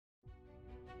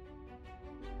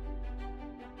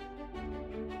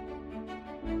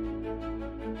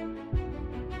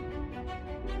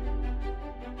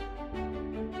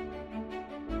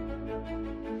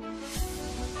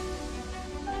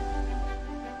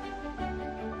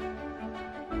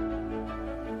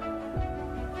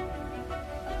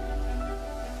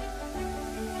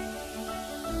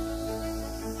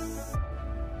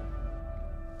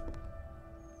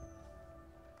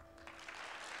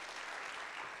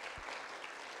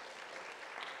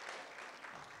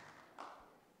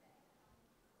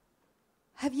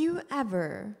Have you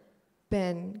ever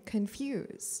been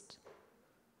confused?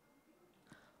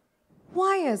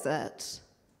 Why is it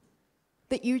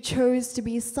that you chose to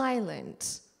be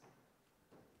silent,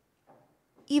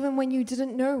 even when you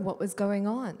didn't know what was going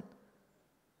on?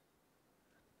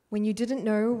 When you didn't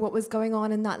know what was going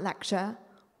on in that lecture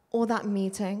or that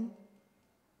meeting?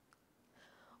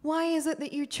 Why is it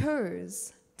that you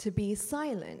chose to be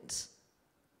silent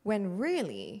when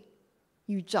really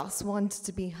you just wanted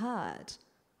to be heard?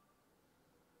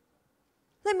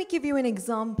 Let me give you an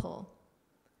example.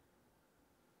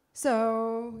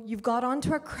 So you've got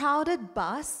onto a crowded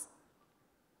bus,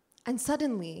 and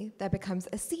suddenly there becomes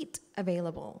a seat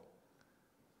available.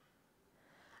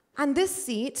 And this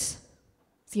seat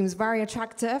seems very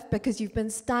attractive because you've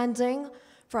been standing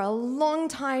for a long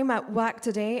time at work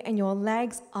today and your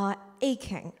legs are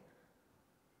aching.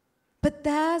 But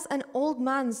there's an old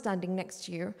man standing next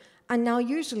to you, and now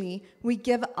usually we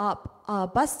give up our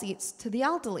bus seats to the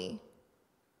elderly.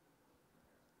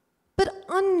 But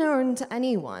unknown to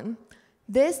anyone,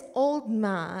 this old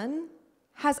man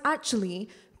has actually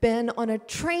been on a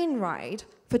train ride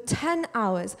for 10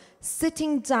 hours,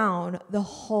 sitting down the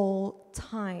whole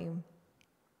time.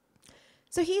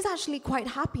 So he's actually quite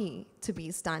happy to be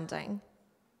standing.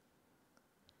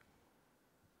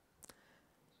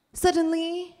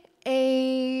 Suddenly,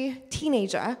 a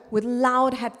teenager with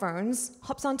loud headphones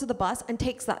hops onto the bus and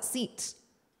takes that seat.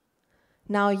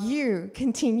 Now you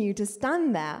continue to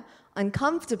stand there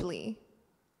uncomfortably,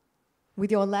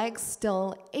 with your legs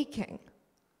still aching.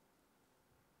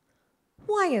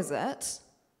 Why is it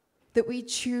that we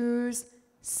choose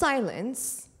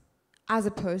silence as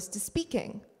opposed to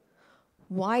speaking?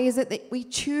 Why is it that we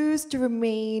choose to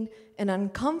remain in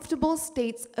uncomfortable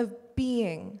states of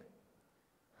being?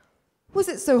 Was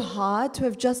it so hard to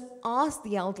have just asked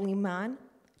the elderly man,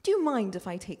 "Do you mind if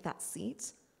I take that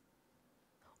seat?"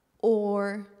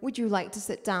 Or, "Would you like to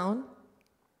sit down?"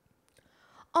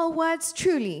 Are words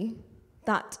truly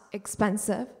that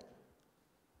expensive?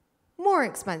 More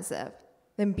expensive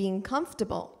than being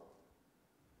comfortable?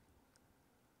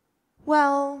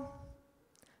 Well,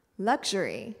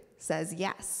 luxury says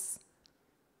yes.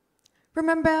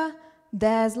 Remember,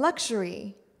 there's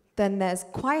luxury, then there's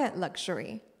quiet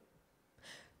luxury.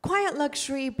 Quiet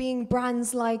luxury being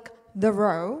brands like The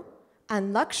Row,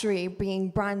 and luxury being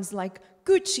brands like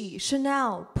Gucci,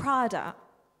 Chanel, Prada.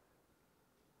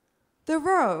 The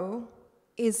Row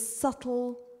is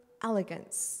subtle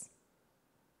elegance.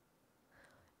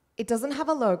 It doesn't have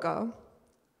a logo,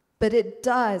 but it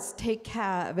does take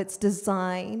care of its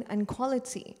design and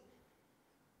quality.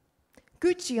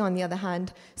 Gucci, on the other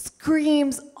hand,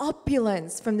 screams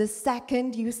opulence from the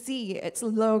second you see its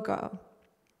logo.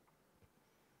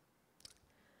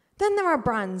 Then there are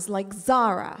brands like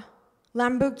Zara,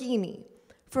 Lamborghini,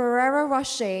 Ferrero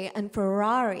Rocher, and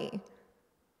Ferrari.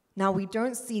 Now, we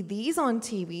don't see these on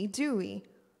TV, do we?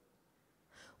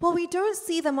 Well, we don't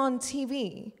see them on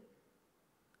TV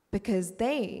because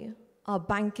they are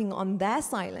banking on their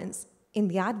silence in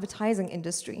the advertising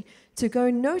industry to go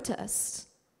noticed.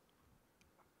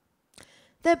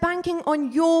 They're banking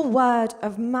on your word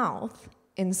of mouth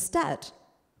instead.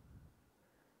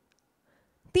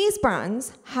 These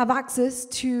brands have access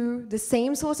to the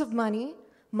same sort of money,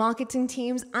 marketing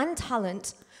teams, and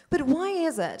talent, but why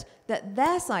is it that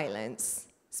their silence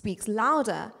speaks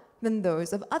louder than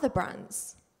those of other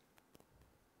brands?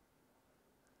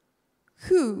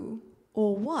 Who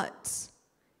or what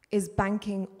is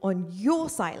banking on your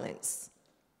silence?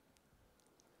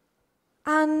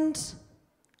 And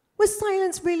was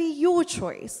silence really your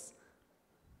choice?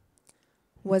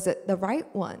 Was it the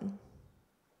right one?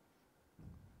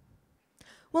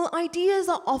 Well, ideas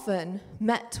are often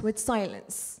met with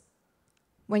silence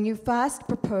when you first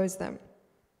propose them.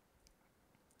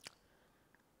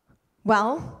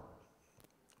 Well,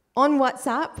 on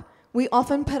WhatsApp, we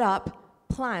often put up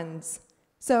plans.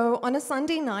 So on a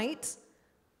Sunday night,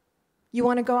 you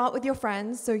want to go out with your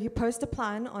friends, so you post a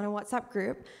plan on a WhatsApp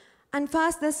group, and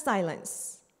first there's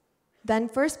silence. Then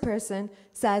first person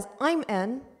says, "I'm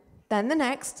in," then the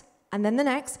next, and then the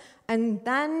next, and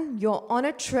then you're on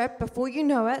a trip, before you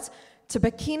know it, to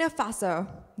Burkina Faso,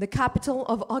 the capital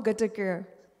of Ouagadougou.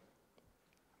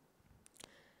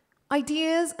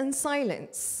 Ideas and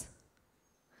silence.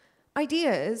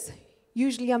 Ideas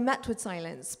usually are met with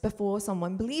silence before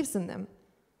someone believes in them.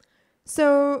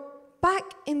 So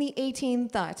back in the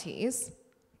 1830s,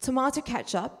 tomato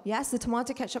ketchup, yes, the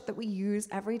tomato ketchup that we use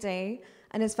every day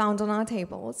and is found on our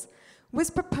tables, was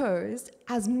proposed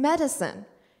as medicine.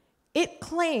 It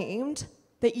claimed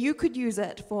that you could use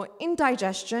it for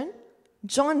indigestion,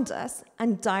 jaundice,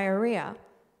 and diarrhea.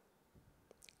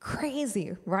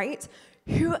 Crazy, right?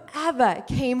 Whoever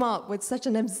came up with such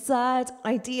an absurd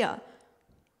idea?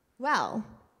 Well,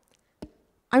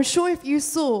 I'm sure if you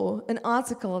saw an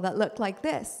article that looked like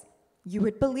this, you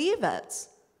would believe it.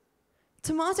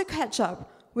 Tomato ketchup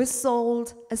was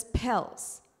sold as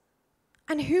pills.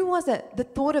 And who was it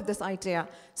that thought of this idea?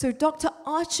 So Dr.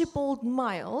 Archibald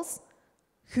Miles,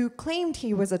 who claimed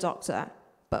he was a doctor,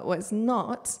 but was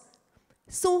not,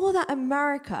 saw that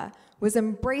America was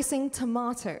embracing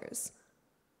tomatoes.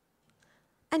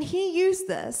 And he used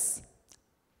this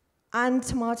and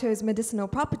tomatoes' medicinal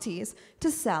properties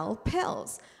to sell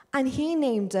pills. And he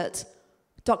named it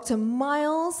Dr.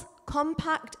 Miles'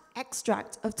 Compact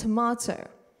Extract of Tomato.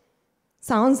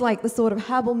 Sounds like the sort of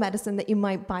herbal medicine that you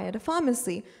might buy at a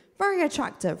pharmacy. Very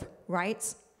attractive,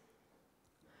 right?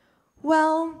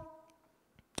 Well,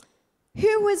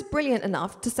 who was brilliant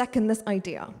enough to second this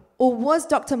idea? Or was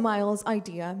Dr. Miles'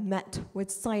 idea met with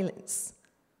silence?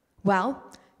 Well,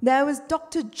 there was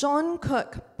Dr. John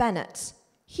Cook Bennett.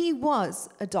 He was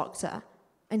a doctor,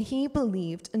 and he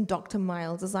believed in Dr.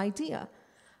 Miles' idea.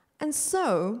 And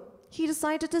so he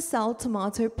decided to sell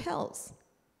tomato pills.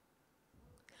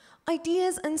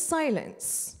 Ideas and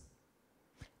silence.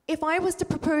 If I was to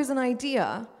propose an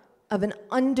idea of an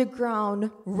underground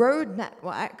road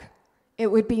network, it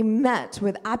would be met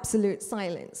with absolute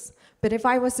silence. But if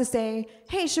I was to say,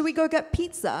 hey, should we go get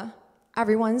pizza?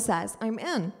 Everyone says, I'm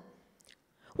in.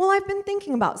 Well, I've been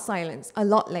thinking about silence a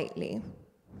lot lately.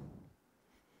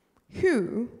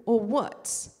 Who or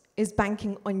what is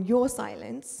banking on your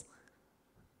silence?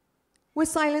 Was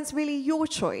silence really your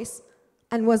choice,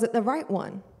 and was it the right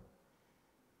one?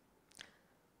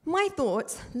 My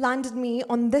thoughts landed me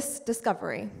on this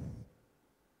discovery.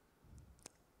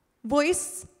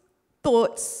 Voice,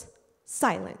 thoughts,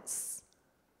 silence.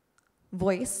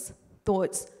 Voice,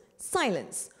 thoughts,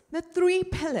 silence. The three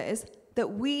pillars that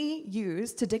we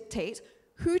use to dictate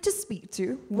who to speak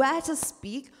to, where to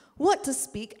speak, what to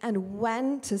speak, and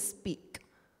when to speak.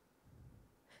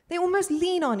 They almost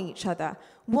lean on each other.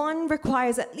 One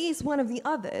requires at least one of the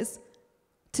others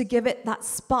to give it that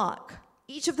spark.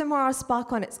 Each of them are a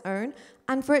spark on its own,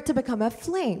 and for it to become a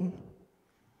flame.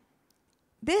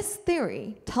 This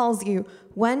theory tells you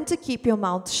when to keep your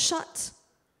mouth shut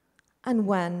and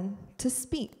when to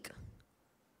speak.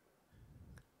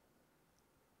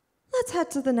 Let's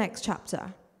head to the next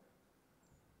chapter.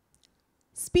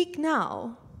 Speak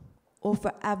now or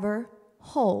forever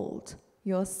hold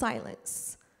your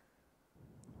silence.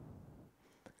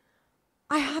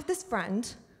 I have this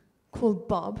friend called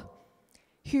Bob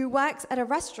who works at a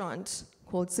restaurant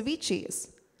called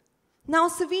Ceviche's. Now,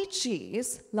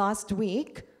 Ceviche's last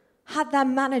week had their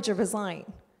manager resign,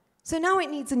 so now it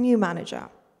needs a new manager.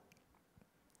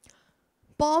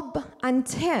 Bob and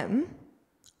Tim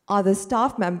are the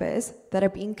staff members that are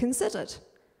being considered.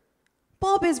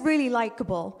 Bob is really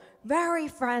likable, very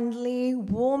friendly,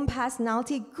 warm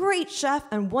personality, great chef,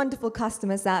 and wonderful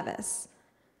customer service.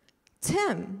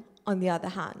 Tim, on the other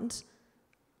hand,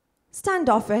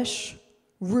 standoffish,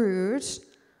 rude,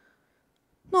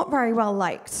 not very well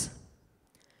liked.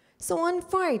 So on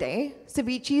Friday,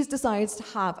 Ceviche's decides to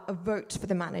have a vote for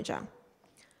the manager.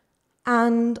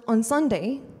 And on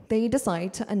Sunday, they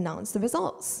decide to announce the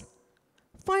results.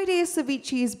 Friday is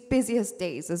Ceviche's busiest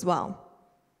days as well.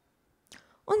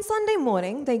 On Sunday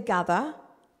morning, they gather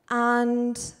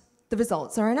and the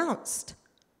results are announced.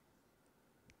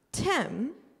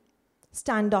 Tim,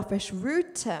 standoffish,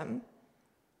 rude Tim,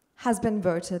 has been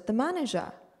voted the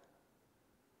manager.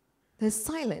 There's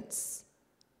silence.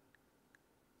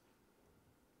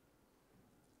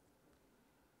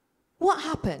 What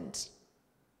happened?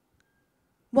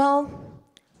 Well,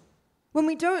 when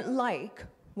we don't like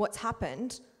what's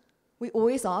happened, we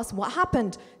always ask, what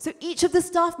happened? So each of the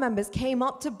staff members came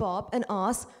up to Bob and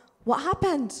asked, what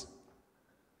happened?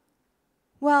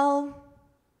 Well,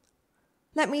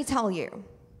 let me tell you.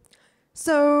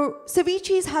 So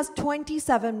Ceviche's has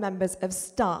 27 members of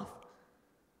staff.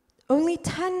 Only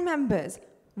 10 members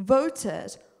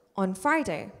voted on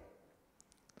Friday,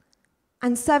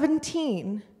 and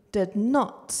 17 did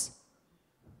not.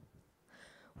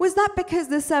 Was that because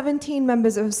the 17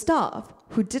 members of staff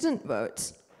who didn't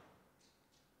vote,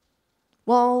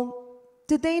 well,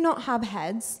 did they not have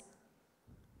heads?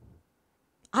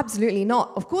 Absolutely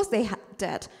not. Of course they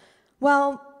did.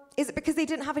 Well, is it because they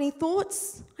didn't have any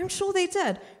thoughts? I'm sure they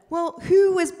did. Well,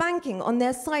 who was banking on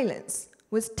their silence?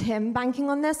 Was Tim banking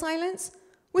on their silence?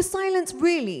 Was silence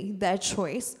really their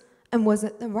choice? And was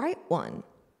it the right one?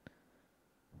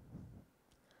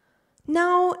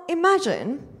 Now,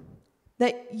 imagine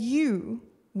that you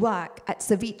work at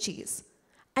Ceviche's,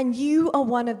 and you are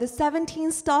one of the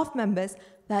 17 staff members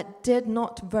that did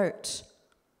not vote?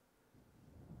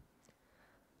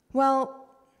 Well,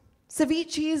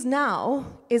 Savici's now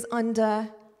is under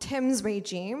Tim's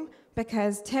regime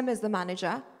because Tim is the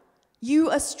manager. You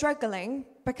are struggling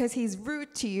because he's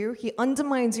rude to you, he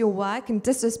undermines your work and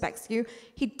disrespects you.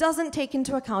 He doesn't take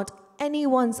into account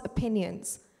anyone's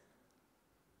opinions.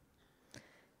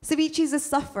 Savici's is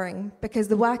suffering because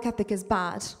the work ethic is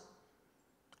bad,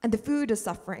 and the food is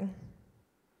suffering.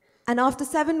 And after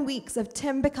 7 weeks of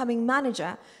Tim becoming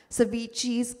manager,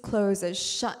 Savici's closes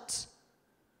shut.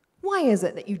 Why is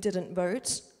it that you didn't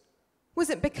vote? Was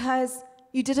it because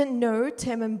you didn't know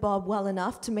Tim and Bob well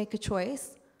enough to make a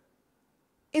choice?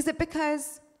 Is it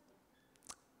because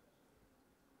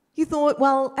you thought,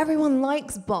 well, everyone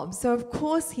likes Bob, so of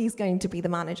course he's going to be the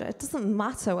manager. It doesn't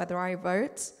matter whether I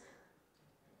vote.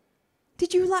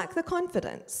 Did you lack the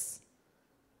confidence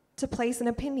to place an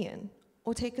opinion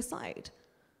or take a side?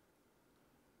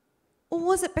 Or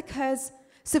was it because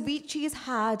Savici's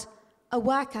had a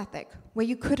work ethic where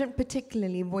you couldn't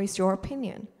particularly voice your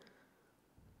opinion?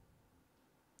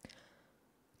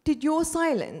 Did your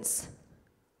silence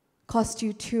cost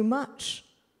you too much?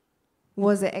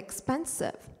 Was it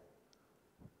expensive?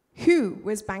 Who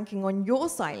was banking on your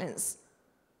silence?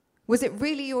 Was it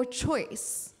really your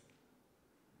choice?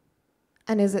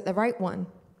 And is it the right one?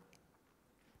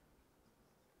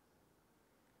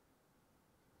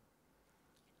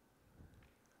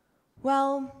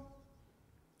 Well,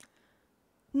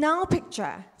 now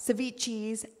picture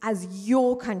Savici's as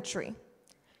your country.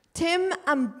 Tim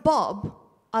and Bob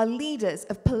are leaders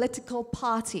of political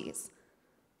parties.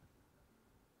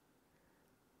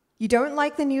 You don't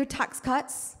like the new tax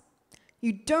cuts,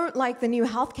 you don't like the new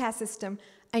healthcare system,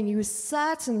 and you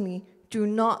certainly do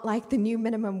not like the new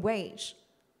minimum wage.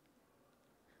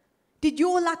 Did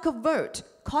your lack of vote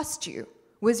cost you?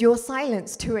 Was your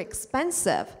silence too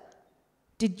expensive?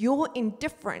 Did your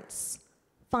indifference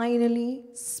finally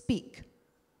speak?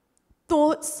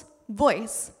 Thoughts,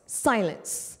 voice,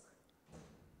 silence.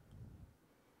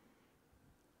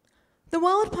 The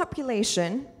world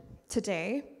population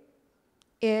today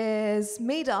is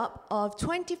made up of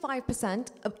 25%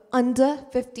 of under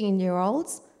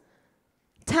 15-year-olds,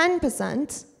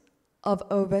 10% of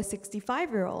over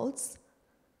 65-year-olds,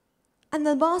 and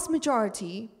the vast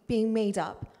majority being made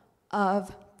up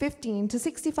of 15 to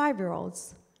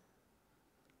 65-year-olds.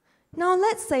 Now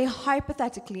let's say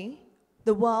hypothetically,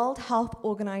 the World Health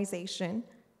Organization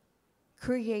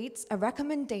creates a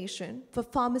recommendation for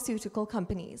pharmaceutical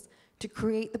companies to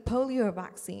create the polio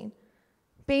vaccine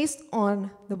based on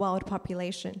the world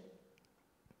population.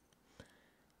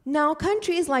 Now,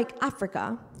 countries like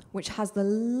Africa, which has the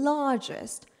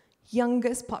largest,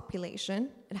 youngest population,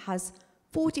 it has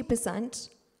 40%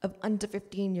 of under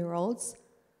 15-year-olds,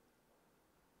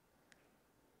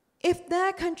 if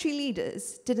their country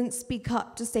leaders didn't speak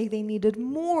up to say they needed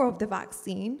more of the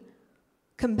vaccine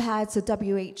compared to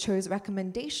WHO's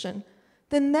recommendation,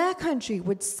 then their country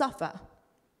would suffer.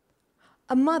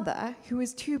 A mother who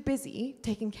was too busy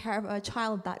taking care of her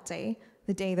child that day,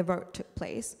 the day the vote took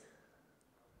place,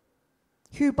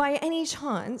 who by any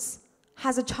chance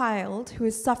has a child who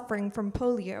is suffering from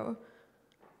polio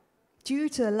due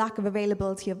to the lack of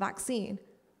availability of vaccine,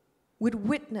 would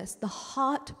witness the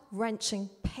heart-wrenching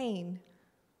pain.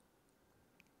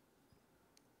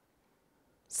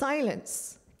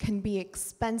 Silence can be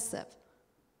expensive.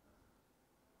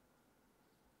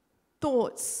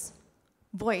 Thoughts,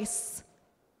 voice,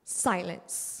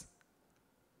 silence.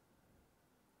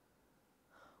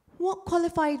 What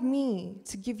qualified me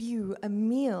to give you a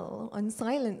meal on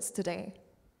silence today?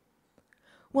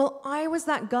 Well, I was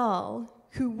that girl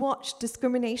who watched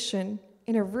discrimination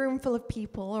in a room full of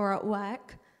people or at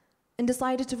work and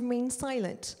decided to remain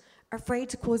silent, afraid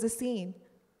to cause a scene.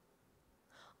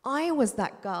 I was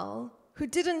that girl who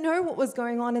didn't know what was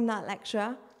going on in that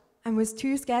lecture and was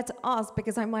too scared to ask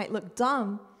because I might look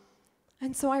dumb,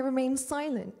 and so I remained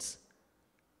silent.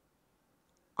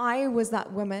 I was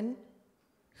that woman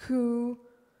who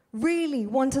really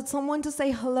wanted someone to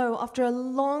say hello after a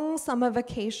long summer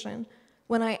vacation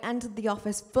when I entered the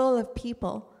office full of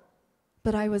people,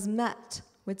 but I was met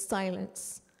with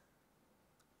silence.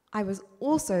 I was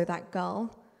also that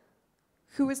girl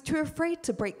who was too afraid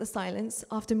to break the silence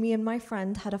after me and my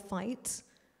friend had a fight,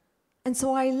 and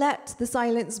so I let the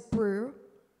silence brew,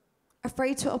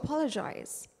 afraid to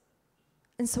apologize,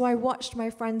 and so I watched my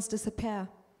friends disappear.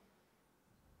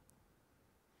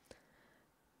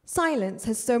 Silence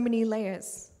has so many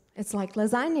layers. It's like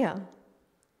lasagna.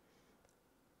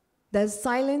 There's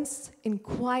silence in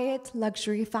quiet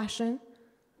luxury fashion.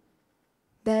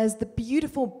 There's the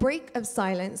beautiful break of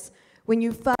silence when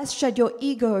you first shed your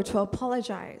ego to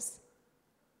apologize.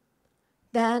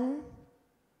 Then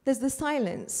there's the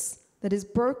silence that is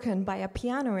broken by a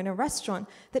piano in a restaurant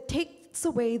that takes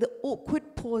away the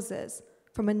awkward pauses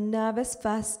from a nervous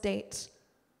first date.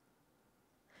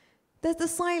 There's the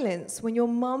silence when your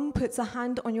mum puts a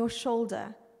hand on your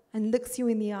shoulder and looks you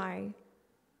in the eye,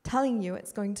 telling you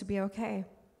it's going to be okay.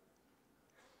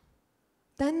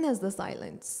 Then there's the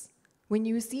silence when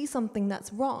you see something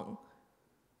that's wrong,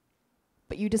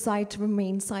 but you decide to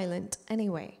remain silent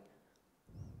anyway.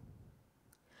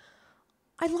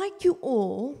 I'd like you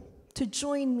all to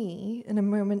join me in a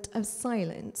moment of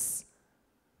silence.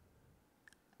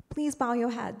 Please bow your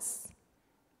heads.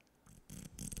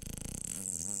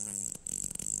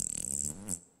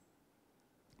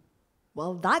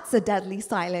 Well, that's a deadly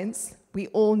silence, we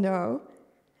all know.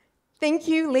 Thank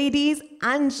you, ladies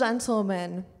and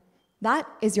gentlemen. That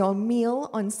is your meal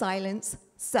on silence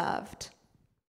served.